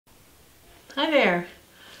Hi there.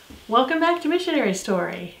 Welcome back to Missionary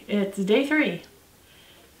Story. It's day 3.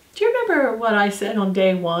 Do you remember what I said on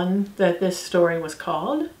day 1 that this story was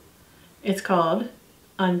called? It's called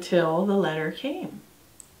Until the Letter Came.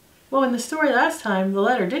 Well, in the story last time, the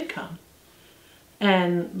letter did come,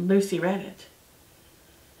 and Lucy read it.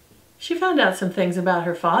 She found out some things about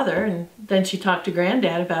her father, and then she talked to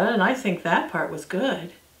Granddad about it, and I think that part was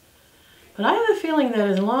good. But I have a feeling that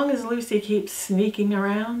as long as Lucy keeps sneaking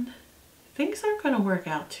around, things aren't going to work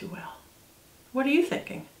out too well. What are you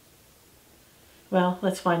thinking? Well,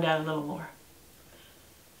 let's find out a little more.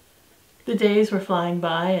 The days were flying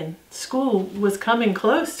by and school was coming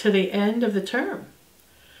close to the end of the term.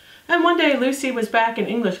 And one day Lucy was back in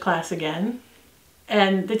English class again,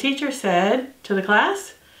 and the teacher said to the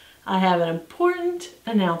class, "I have an important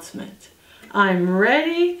announcement. I'm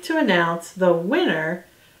ready to announce the winner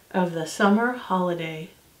of the summer holiday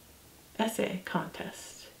essay contest."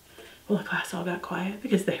 Well, the class all got quiet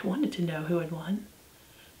because they wanted to know who had won.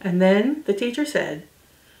 And then the teacher said,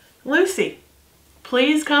 "Lucy,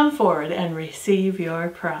 please come forward and receive your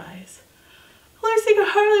prize." Lucy could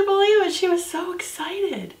hardly believe it. She was so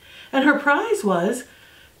excited. And her prize was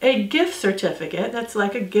a gift certificate, that's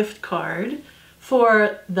like a gift card,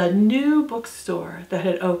 for the new bookstore that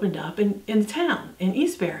had opened up in town, in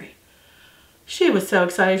Eastbury. She was so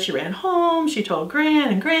excited. She ran home. She told Gran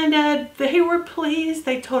and Granddad. They were pleased.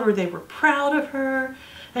 They told her they were proud of her.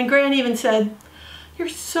 And Gran even said, "You're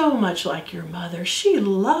so much like your mother. She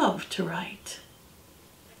loved to write."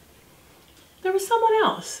 There was someone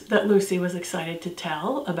else that Lucy was excited to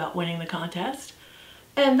tell about winning the contest,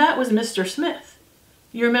 and that was Mr. Smith.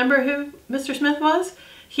 You remember who Mr. Smith was?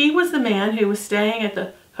 He was the man who was staying at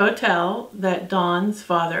the hotel that Dawn's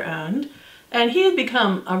father owned, and he had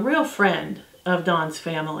become a real friend of Dawn's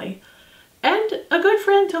family and a good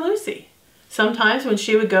friend to Lucy. Sometimes when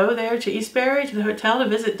she would go there to Eastbury, to the hotel to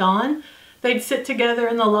visit Dawn, they'd sit together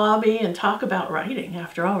in the lobby and talk about writing.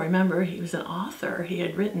 After all, remember, he was an author. He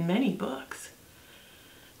had written many books.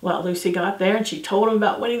 Well, Lucy got there and she told him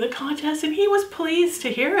about winning the contest, and he was pleased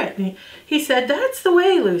to hear it. And he said, "That's the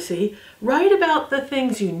way, Lucy. Write about the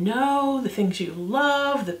things you know, the things you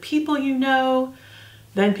love, the people you know.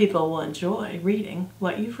 Then people will enjoy reading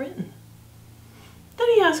what you've written."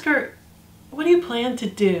 Then he asked her, "What do you plan to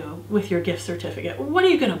do with your gift certificate? What are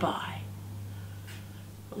you going to buy?"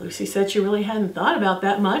 Well, Lucy said she really hadn't thought about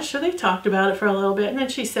that much, so they talked about it for a little bit, and then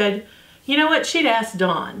she said, you know what, she'd ask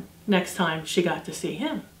Dawn next time she got to see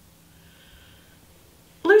him.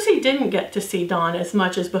 Lucy didn't get to see Dawn as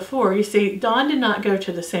much as before. You see, Dawn did not go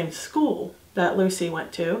to the same school that Lucy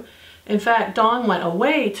went to. In fact, Dawn went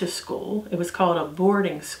away to school. It was called a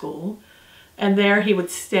boarding school. And there he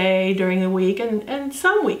would stay during the week, and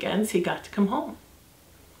some weekends he got to come home.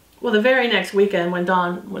 Well, the very next weekend when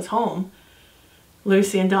Dawn was home,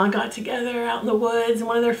 Lucy and Dawn got together out in the woods in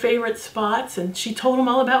one of their favorite spots, and she told him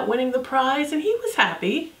all about winning the prize, and he was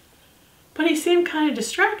happy, but he seemed kind of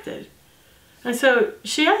distracted. And so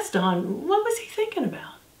she asked Dawn, what was he thinking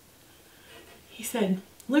about? He said,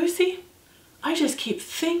 "Lucy, I just keep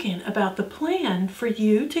thinking about the plan for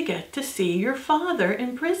you to get to see your father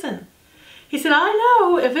in prison." He said, "I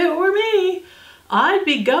know, if it were me, I'd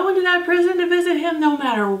be going to that prison to visit him no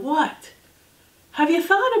matter what. Have you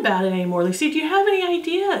thought about it anymore, Lucy? Do you have any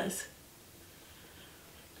ideas?"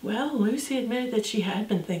 Well, Lucy admitted that she had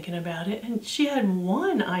been thinking about it, and she had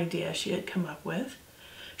one idea she had come up with.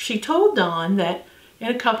 She told Dawn that in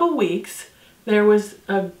a couple weeks there was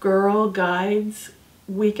a Girl Guides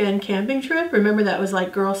weekend camping trip. Remember, that was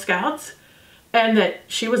like Girl Scouts? And that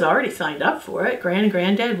she was already signed up for it. Gran and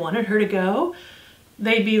Granddad wanted her to go.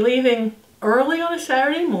 They'd be leaving early on a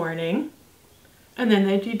Saturday morning, and then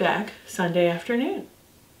they'd be back Sunday afternoon.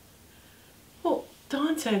 Well,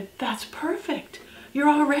 Dawn said, "That's perfect. You're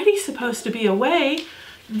already supposed to be away.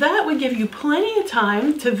 That would give you plenty of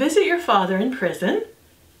time to visit your father in prison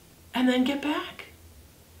and then get back."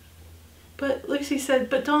 But Lucy said,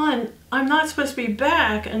 "But Dawn, I'm not supposed to be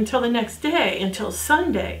back until the next day, until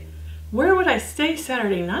Sunday. Where would I stay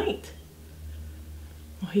Saturday night?"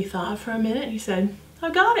 Well, he thought for a minute. He said,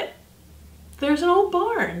 "I've got it. There's an old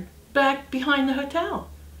barn back behind the hotel.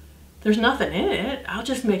 There's nothing in it. I'll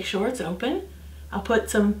just make sure it's open. I'll put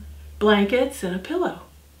some blankets and a pillow.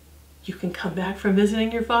 You can come back from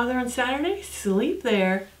visiting your father on Saturday, sleep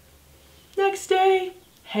there. Next day,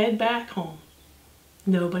 head back home.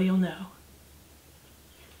 Nobody'll know."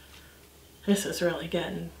 This is really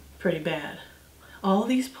getting pretty bad. All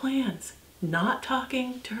these plans, not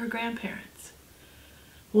talking to her grandparents.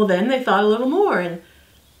 Well, then they thought a little more, and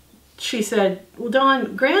she said, well,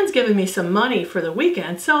 Dawn, Gran's given me some money for the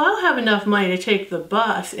weekend, so I'll have enough money to take the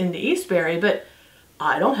bus into Eastbury, but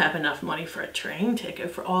I don't have enough money for a train ticket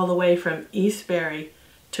for all the way from Eastbury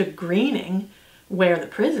to Greening, where the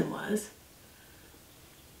prison was.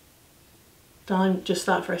 Don just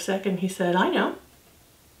thought for a second. He said, I know.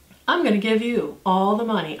 I'm going to give you all the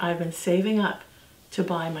money I've been saving up to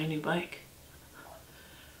buy my new bike.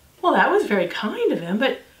 Well, that was very kind of him,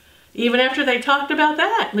 but even after they talked about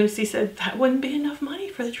that, Lucy said that wouldn't be enough money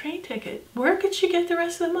for the train ticket. Where could she get the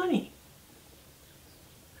rest of the money?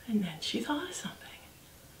 And then she thought of something.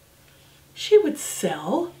 She would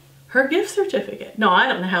sell her gift certificate. No, I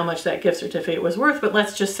don't know how much that gift certificate was worth, but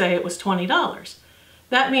let's just say it was $20.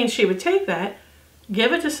 That means she would take that,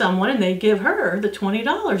 give it to someone, and they'd give her the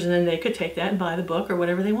 $20, and then they could take that and buy the book or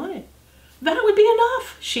whatever they wanted. That would be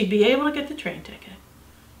enough. She'd be able to get the train ticket.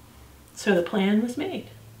 So the plan was made.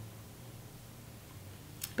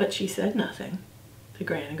 But she said nothing to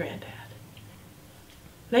Gran and Granddad.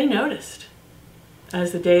 They noticed.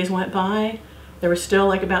 As the days went by, there was still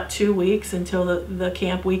like about 2 weeks until the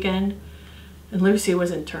camp weekend, and Lucy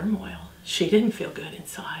was in turmoil. She didn't feel good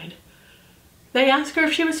inside. They asked her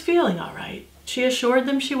if she was feeling all right. She assured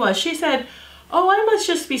them she was. She said, oh, I must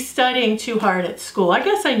just be studying too hard at school. I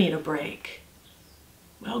guess I need a break.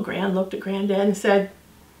 Well, Gran looked at Granddad and said,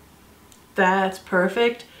 that's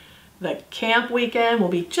perfect. The camp weekend will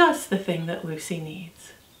be just the thing that Lucy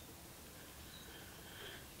needs.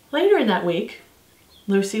 Later in that week,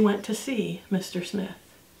 Lucy went to see Mr. Smith.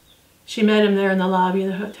 She met him there in the lobby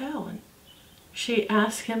of the hotel, and she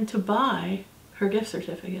asked him to buy her gift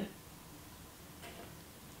certificate.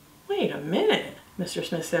 Wait a minute, Mr.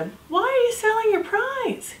 Smith said. Why are you selling your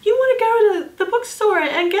prize? You want to go to the bookstore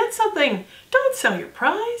and get something. Don't sell your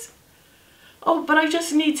prize. Oh, but I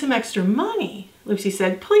just need some extra money, Lucy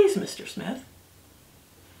said. Please, Mr. Smith.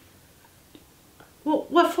 Well,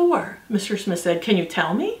 what for? Mr. Smith said. Can you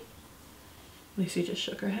tell me? Lucy just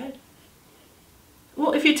shook her head.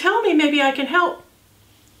 Well, if you tell me, maybe I can help.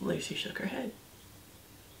 Lucy shook her head.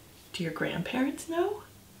 Do your grandparents know?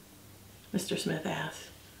 Mr. Smith asked.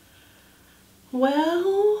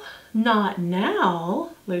 Well, not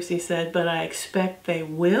now, Lucy said, but I expect they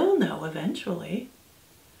will know eventually.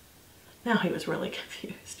 Now he was really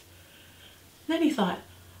confused. Then he thought,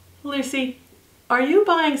 Lucy, are you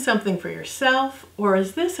buying something for yourself, or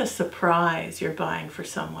is this a surprise you're buying for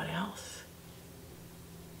someone else?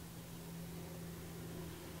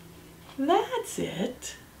 That's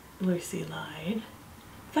it, Lucy lied.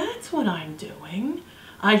 That's what I'm doing.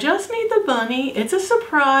 I just need the money. It's a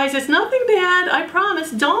surprise. It's nothing bad, I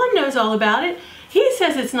promise. Don knows all about it. He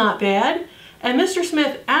says it's not bad. And Mr.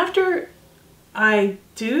 Smith, after I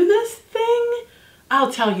do this thing,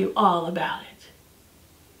 I'll tell you all about it.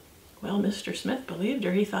 Well, Mr. Smith believed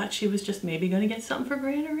her. He thought she was just maybe going to get something for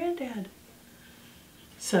Gran or Granddad.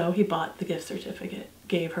 So he bought the gift certificate,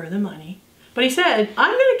 gave her the money. But he said,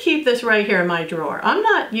 I'm going to keep this right here in my drawer. I'm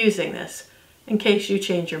not using this in case you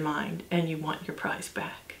change your mind and you want your prize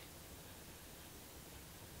back.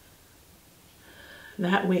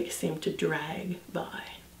 That week seemed to drag by.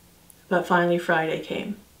 But finally Friday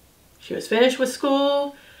came. She was finished with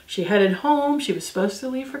school. She headed home. She was supposed to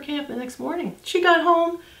leave for camp the next morning. She got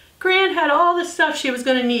home. Gran had all the stuff she was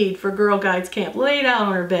going to need for Girl Guides camp laid out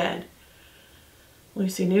on her bed.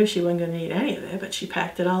 Lucy knew she wasn't going to need any of it, but she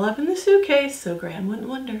packed it all up in the suitcase so Gran wouldn't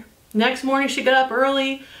wonder. Next morning she got up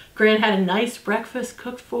early. Gran had a nice breakfast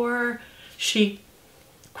cooked for her. She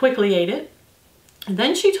quickly ate it. And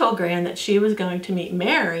then she told Gran that she was going to meet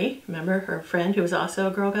Mary, remember her friend who was also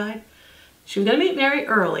a Girl Guide? She was going to meet Mary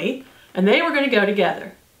early, and they were going to go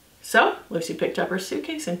together. So Lucy picked up her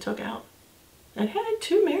suitcase and took out and headed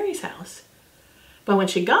to Mary's house. But when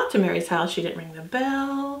she got to Mary's house, she didn't ring the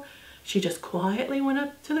bell. She just quietly went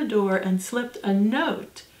up to the door and slipped a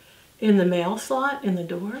note in the mail slot in the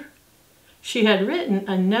door. She had written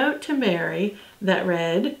a note to Mary that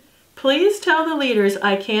read, "Please tell the leaders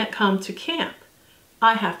I can't come to camp.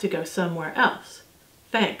 I have to go somewhere else.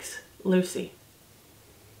 Thanks, Lucy."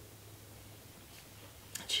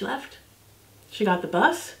 She left. She got the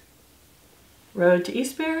bus, rode to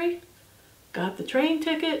Eastbury, got the train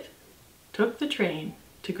ticket, took the train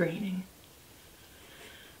to Greening.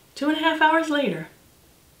 2.5 hours later,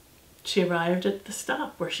 she arrived at the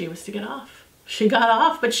stop where she was to get off. She got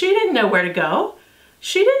off, but she didn't know where to go.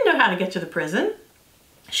 She didn't know how to get to the prison.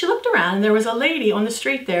 She looked around and there was a lady on the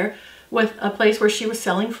street there with a place where she was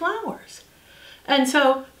selling flowers. And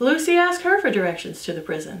so Lucy asked her for directions to the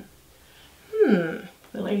prison. The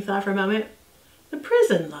lady thought for a moment. The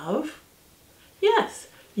prison, love? Yes,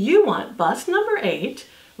 you want bus number 8,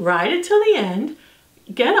 ride it till the end.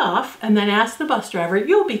 get off and then ask the bus driver,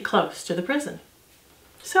 you'll be close to the prison.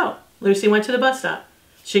 So Lucy went to the bus stop.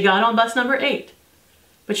 She got on bus number 8,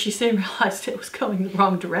 but she soon realized it was going the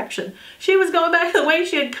wrong direction. She was going back the way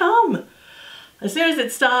she had come. As soon as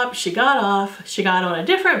it stopped, she got off. She got on a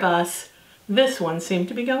different bus. This one seemed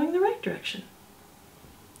to be going the right direction.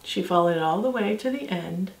 She followed it all the way to the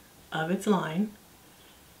end of its line.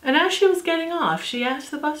 And as she was getting off, she asked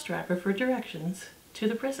the bus driver for directions to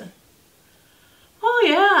the prison. Oh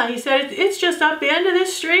yeah, he said, it's just up the end of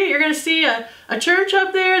this street. You're going to see a church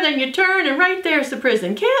up there, then you turn and right there's the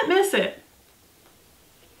prison. Can't miss it.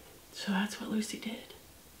 So that's what Lucy did.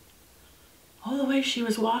 All the way she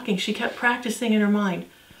was walking, she kept practicing in her mind.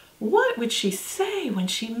 What would she say when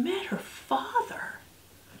she met her father?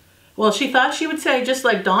 Well, she thought she would say, just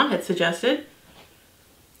like Dawn had suggested,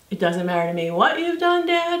 it doesn't matter to me what you've done,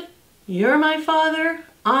 Dad. You're my father,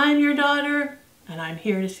 I'm your daughter, and I'm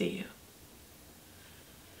here to see you.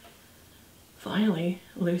 Finally,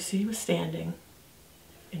 Lucy was standing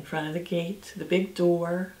in front of the gate, the big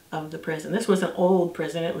door of the prison. This was an old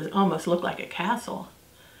prison. It was almost looked like a castle.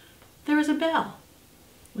 There was a bell.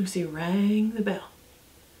 Lucy rang the bell.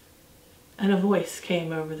 And a voice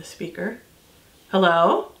came over the speaker.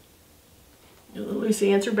 Hello?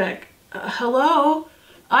 Lucy answered back, hello?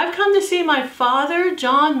 I've come to see my father,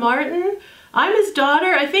 John Martin. I'm his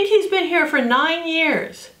daughter. I think he's been here for 9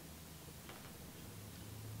 years.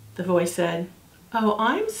 The voice said, oh,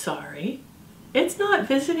 I'm sorry. It's not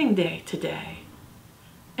visiting day today.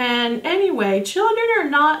 And anyway, children are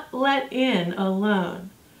not let in alone.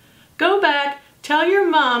 Go back, tell your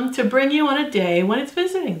mom to bring you on a day when it's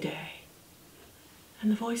visiting day.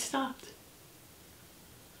 And the voice stopped.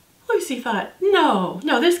 Lucy thought, no,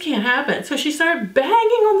 this can't happen. So she started banging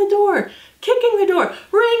on the door, kicking the door,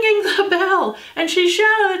 ringing the bell, and she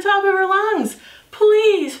shouted at the top of her lungs,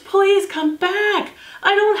 please, please come back.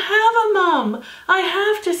 I don't have a mom. I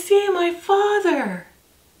have to see my father.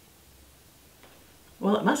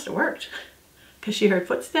 Well, it must have worked, because she heard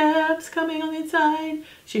footsteps coming on the inside.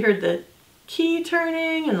 She heard the key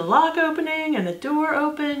turning and the lock opening and the door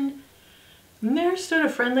open. And there stood a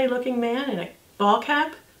friendly-looking man in a ball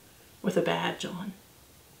cap with a badge on.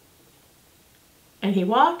 And he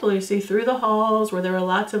walked Lucy through the halls where there were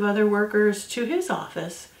lots of other workers to his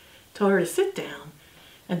office, told her to sit down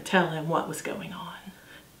and tell him what was going on.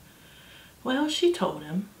 Well, she told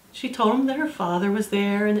him. She told him that her father was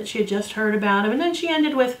there and that she had just heard about him. And then she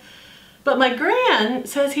ended with, but my gran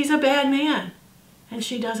says he's a bad man and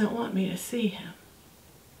she doesn't want me to see him.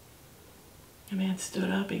 The man stood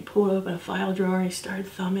up, he pulled open a file drawer and he started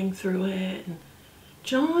thumbing through it. And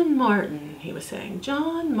John Martin, he was saying,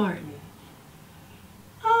 John Martin.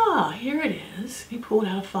 Ah, here it is. He pulled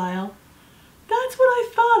out a file. That's what I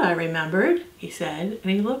thought I remembered, he said.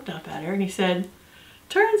 And he looked up at her and he said,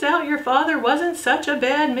 turns out your father wasn't such a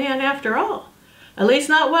bad man after all. At least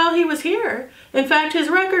not while he was here. In fact, his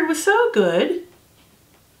record was so good,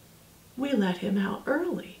 we let him out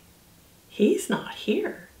early. He's not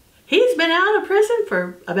here. He's been out of prison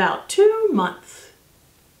for about 2 months.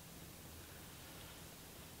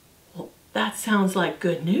 Well, that sounds like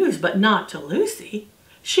good news, but not to Lucy.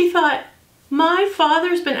 She thought, my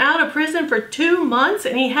father's been out of prison for 2 months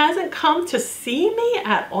and he hasn't come to see me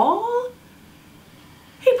at all?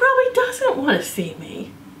 He probably doesn't want to see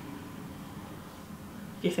me.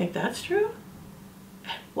 Do you think that's true?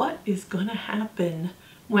 And what is going to happen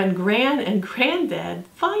when Gran and Granddad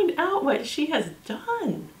find out what she has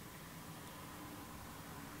done?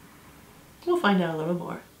 We'll find out a little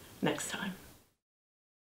more next time.